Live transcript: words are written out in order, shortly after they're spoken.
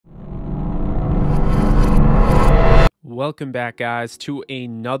welcome back guys to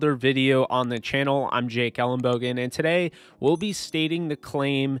another video on the channel. I'm Jake Ellenbogen, and today we'll be stating the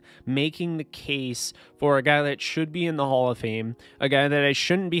claim, making the case for a guy that should be in the Hall of Fame, a guy that I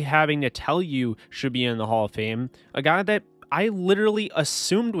shouldn't be having to tell you should be in the Hall of Fame, a guy that I literally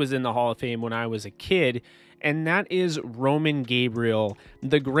assumed was in the Hall of Fame when I was a kid, and that is Roman Gabriel,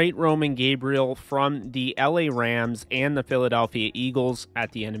 the great Roman Gabriel from the LA Rams and the Philadelphia Eagles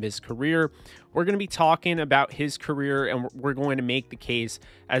at the end of his career. We're going to be talking about his career, and we're going to make the case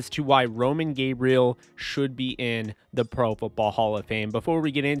as to why Roman Gabriel should be in the Pro Football Hall of Fame. Before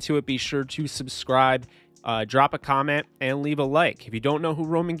we get into it, be sure to subscribe, drop a comment, and leave a like. If you don't know who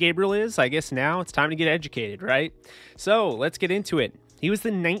Roman Gabriel is, I guess now it's time to get educated, right? So let's get into it. He was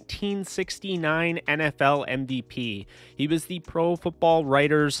the 1969 NFL MVP. He was the Pro Football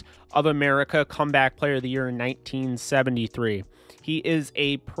Writers of America Comeback Player of the Year in 1973. He is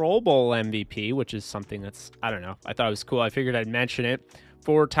a Pro Bowl MVP, which is something that's, I don't know, I thought it was cool. I figured I'd mention it.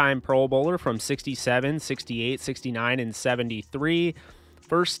 Four-time Pro Bowler from 67, 68, 69, and 73.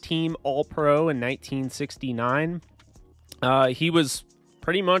 First team All-Pro in 1969. He was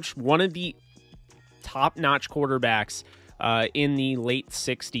pretty much one of the top-notch quarterbacks in the late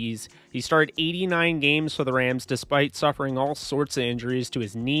 60s. He started 89 games for the Rams despite suffering all sorts of injuries to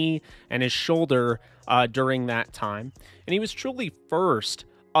his knee and his shoulder during that time. And he was truly first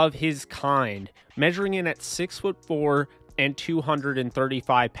of his kind, measuring in at 6'4" and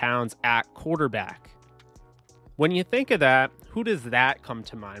 235 pounds at quarterback. When you think of that, who does that come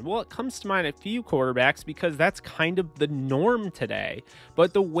to mind? Well, it comes to mind a few quarterbacks because that's kind of the norm today.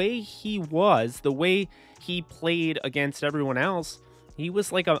 But the way he was, the way he played against everyone else, he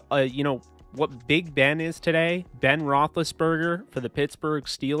was like a you know, what Big Ben is today, Ben Roethlisberger for the Pittsburgh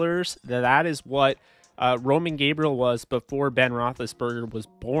Steelers. That is what Roman Gabriel was before Ben Roethlisberger was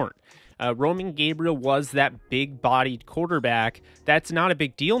born. Roman Gabriel was that big-bodied quarterback. That's not a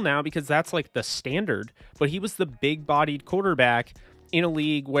big deal now because that's like the standard, but he was the big-bodied quarterback in a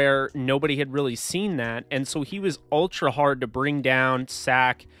league where nobody had really seen that, and so he was ultra hard to bring down,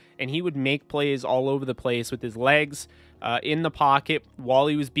 sack, and he would make plays all over the place with his legs in the pocket while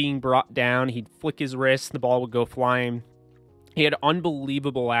he was being brought down. He'd flick his wrist, the ball would go flying. He had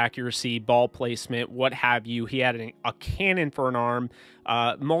unbelievable accuracy, ball placement, what have you. He had a cannon for an arm.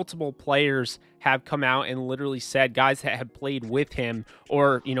 Multiple players have come out and literally said, guys that have played with him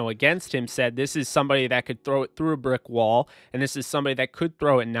or, you know, against him said, this is somebody that could throw it through a brick wall, and this is somebody that could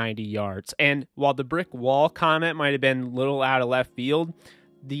throw it 90 yards. And while the brick wall comment might have been a little out of left field,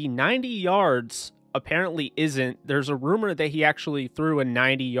 the 90 yards apparently isn't. There's a rumor that he actually threw a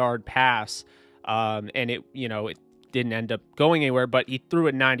 90-yard pass, and it didn't end up going anywhere, but he threw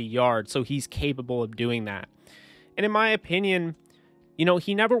it 90 yards, so he's capable of doing that. And in my opinion, you know,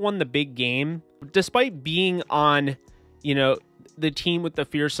 he never won the big game, despite being on, you know, the team with the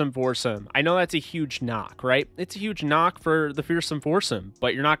fearsome foursome. I know that's a huge knock, right? It's a huge knock for the fearsome foursome,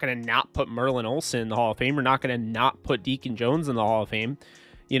 but you're not going to not put Merlin Olsen in the Hall of Fame. You're not going to not put Deacon Jones in the Hall of Fame,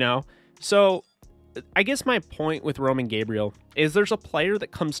 you know? So I guess my point with Roman Gabriel is there's a player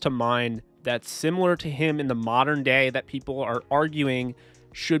that comes to mind that's similar to him in the modern day that people are arguing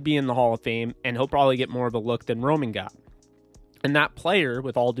should be in the Hall of Fame, and he'll probably get more of a look than Roman got. And that player,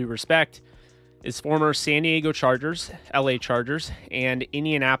 with all due respect, is former San Diego Chargers, LA Chargers, and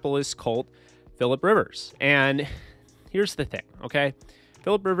Indianapolis Colt, Philip Rivers. And here's the thing, okay?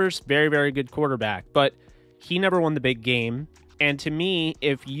 Philip Rivers, very, very good quarterback, but he never won the big game. And to me,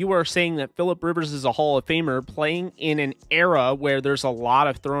 if you are saying that Philip Rivers is a Hall of Famer playing in an era where there's a lot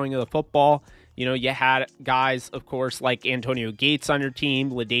of throwing of the football, you know, you had guys, of course, like Antonio Gates on your team,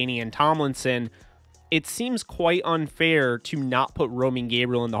 LaDainian Tomlinson, it seems quite unfair to not put Roman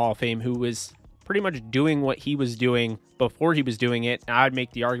Gabriel in the Hall of Fame, who was pretty much doing what he was doing before he was doing it. And I'd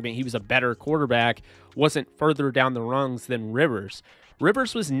make the argument he was a better quarterback, wasn't further down the rungs than Rivers.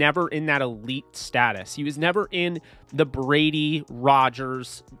 Rivers was never in that elite status. He was never in the Brady,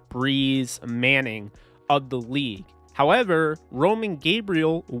 Rodgers, Breeze, Manning of the league. However, Roman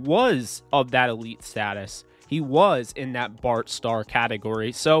Gabriel was of that elite status. He was in that Bart Starr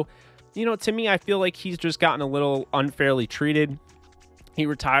category. So, you know, to me, I feel like he's just gotten a little unfairly treated. He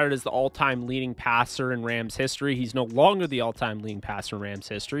retired as the all-time leading passer in Rams history. He's no longer the all-time leading passer in Rams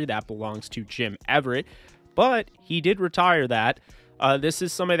history. That belongs to Jim Everett. But he did retire that. This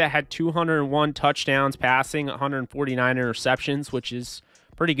is somebody that had 201 touchdowns passing, 149 interceptions, which is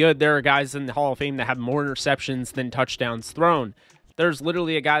pretty good. There are guys in the Hall of Fame that have more interceptions than touchdowns thrown. There's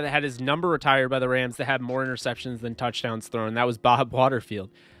literally a guy that had his number retired by the Rams that had more interceptions than touchdowns thrown. That was Bob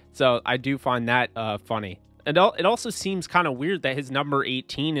Waterfield. So I do find that funny. And it also seems kind of weird that his number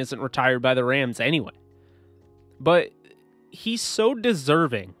 18 isn't retired by the Rams anyway. But he's so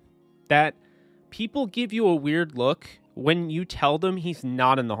deserving that people give you a weird look when you tell them he's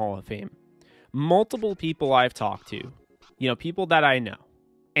not in the Hall of Fame. Multiple people I've talked to, people that I know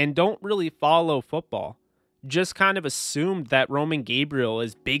and don't really follow football, just kind of assumed that Roman Gabriel,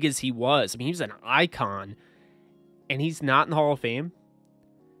 as big as he was, I mean, he was an icon, and he's not in the Hall of Fame.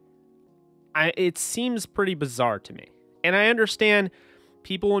 It seems pretty bizarre to me. And I understand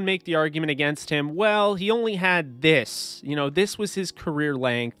people would make the argument against him. Well, he only had this. This was his career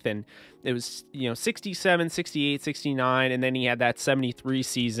length, and it was, 67, 68, 69, and then he had that 73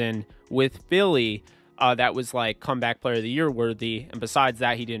 season with Philly that was like comeback player of the year worthy, and besides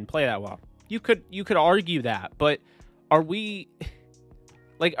that, he didn't play that well. You could argue that, but are we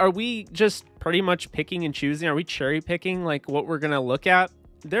just pretty much picking and choosing? Are we cherry picking like what we're going to look at?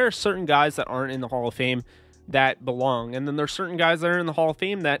 There are certain guys that aren't in the Hall of Fame that belong, and then there's certain guys that are in the Hall of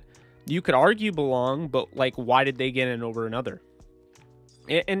Fame that you could argue belong, but like, why did they get in over another?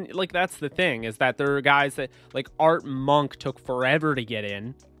 And like, that's the thing, is that there are guys that, like, Art Monk took forever to get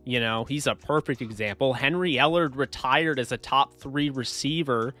in. He's a perfect example. Henry Ellard retired as a top 3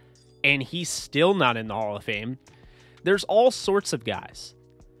 receiver, and he's still not in the Hall of Fame. There's all sorts of guys.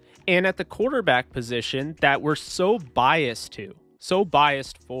 And at the quarterback position that we're so biased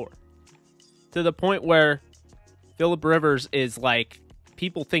for, to the point where Phillip Rivers is like,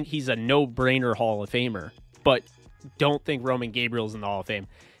 people think he's a no-brainer Hall of Famer, but don't think Roman Gabriel's in the Hall of Fame,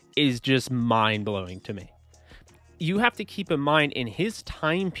 is just mind-blowing to me. You have to keep in mind, in his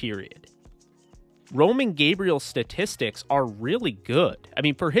time period, Roman Gabriel's statistics are really good. I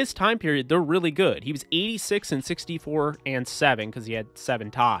mean, for his time period, they're really good. He was 86 and 64 and 7 because he had 7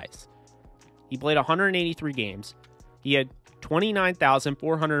 ties. He played 183 games. He had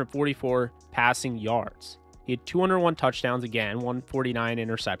 29,444 passing yards. He had 201 touchdowns again, 149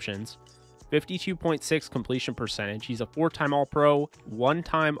 interceptions, 52.6 completion percentage. He's a 4-time All-Pro,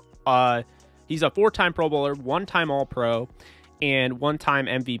 he's a 4-time Pro Bowler, 1-time All-Pro, and 1-time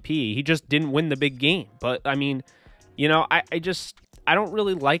MVP. He just didn't win the big game. But I mean, I don't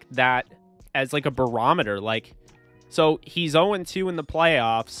really like that as like a barometer. Like, so he's 0-2 in the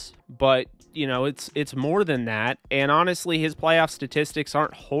playoffs, but it's more than that. And honestly, his playoff statistics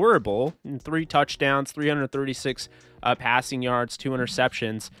aren't horrible. 3 touchdowns, 336 passing yards, 2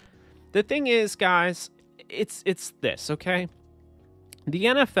 interceptions. The thing is, guys, it's this, okay? The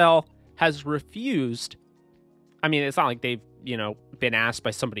NFL has refused. I mean, it's not like they've, been asked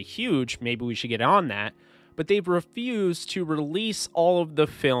by somebody huge, maybe we should get on that, but they've refused to release all of the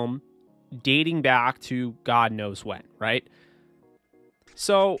film dating back to God knows when, right?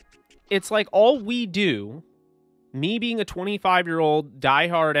 So it's like, all we do, me being a 25-year-old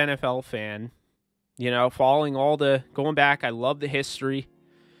diehard NFL fan, following going back, I love the history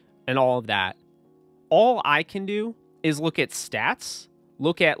and all of that. All I can do is look at stats,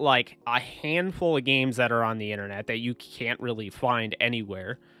 look at like a handful of games that are on the internet that you can't really find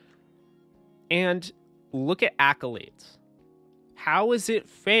anywhere, and look at accolades. How is it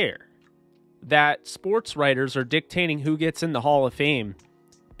fair that sports writers are dictating who gets in the Hall of Fame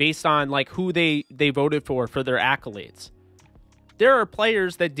based on like who they voted for their accolades? There are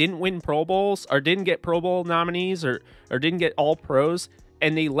players that didn't win Pro Bowls or didn't get Pro Bowl nominees or didn't get all pros,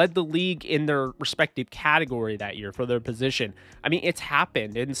 and they led the league in their respective category that year for their position. I mean, it's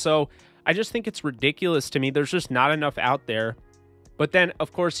happened. And so I just think it's ridiculous to me. There's just not enough out there. But then,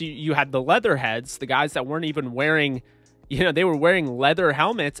 of course, you had the leatherheads, the guys that weren't even wearing, they were wearing leather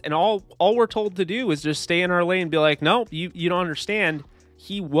helmets. And all we're told to do is just stay in our lane and be like, no, you don't understand.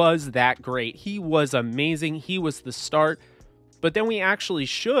 He was that great. He was amazing. He was the start. But then we actually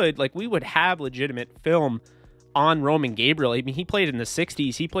we would have legitimate film on Roman Gabriel. I mean, he played in the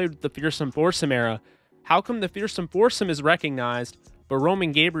 60s. He played with the Fearsome Foursome era. How come the Fearsome Foursome is recognized, but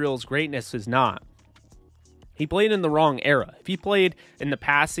Roman Gabriel's greatness is not? He played in the wrong era. If he played in the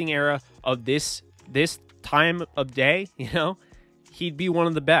passing era of this time of day, he'd be one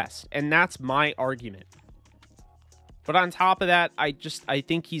of the best. And that's my argument. But on top of that, I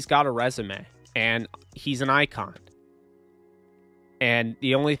think he's got a resume, and he's an icon. And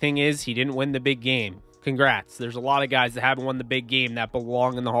the only thing is, he didn't win the big game. Congrats. There's a lot of guys that haven't won the big game that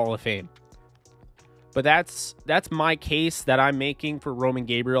belong in the Hall of Fame. But that's my case that I'm making for Roman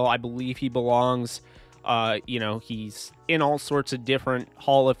Gabriel. I believe he belongs. He's in all sorts of different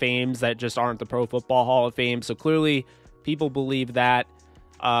Hall of Fames that just aren't the Pro Football Hall of Fame. So clearly people believe that.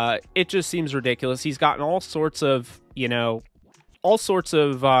 It just seems ridiculous. He's gotten all sorts of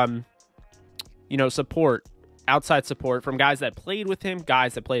support, outside support from guys that played with him,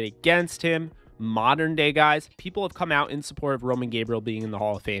 guys that played against him, modern day guys. People have come out in support of Roman Gabriel being in the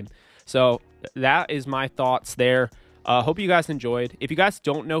Hall of Fame. So that is my thoughts there. Hope you guys enjoyed. If you guys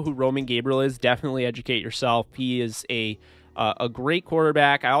don't know who Roman Gabriel is, definitely educate yourself. He is a great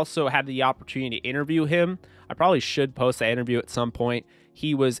quarterback. I also had the opportunity to interview him. I probably should post that interview at some point.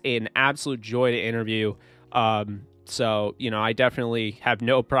 He was an absolute joy to interview. So, you know, I definitely have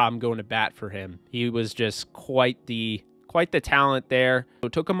no problem going to bat for him. He was just quite the talent there.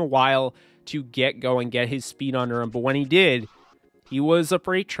 It took him a while to get going, get his feet under him, but when he did, he was a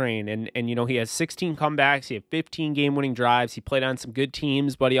freight train, and you know, he has 16 comebacks, he had 15 game-winning drives, he played on some good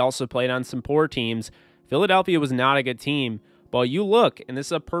teams, but he also played on some poor teams. Philadelphia was not a good team, but you look, and this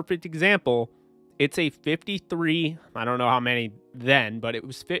is a perfect example, it's a 53, I don't know how many then, but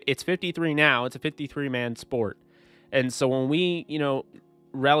it's 53 now, it's a 53-man sport. And so when we, you know,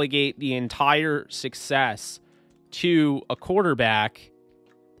 relegate the entire success to a quarterback,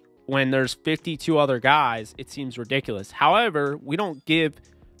 when there's 52 other guys, it seems ridiculous. However, we don't give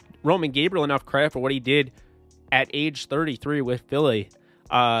Roman Gabriel enough credit for what he did at age 33 with Philly.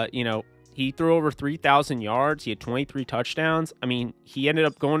 You know, he threw over 3,000 yards. He had 23 touchdowns. I mean, he ended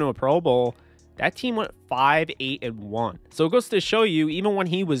up going to a Pro Bowl. That team went 5-8-1. So it goes to show you, even when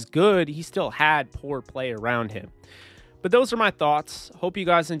he was good, he still had poor play around him. But those are my thoughts. Hope you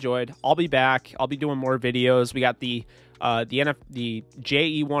guys enjoyed. I'll be back. I'll be doing more videos. We got the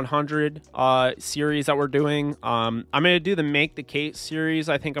JE100 series that we're doing. I'm going to do the Make the Case series.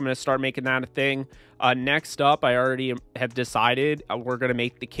 I think I'm going to start making that a thing. Next up, I already have decided we're going to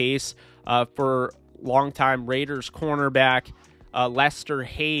make the case for longtime Raiders cornerback Lester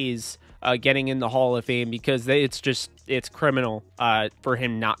Hayes getting in the Hall of Fame, because it's criminal for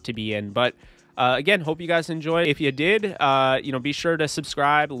him not to be in. But again, hope you guys enjoyed. If you did, you know, be sure to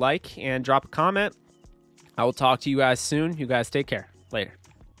subscribe, like, and drop a comment. I will talk to you guys soon. You guys take care. Later.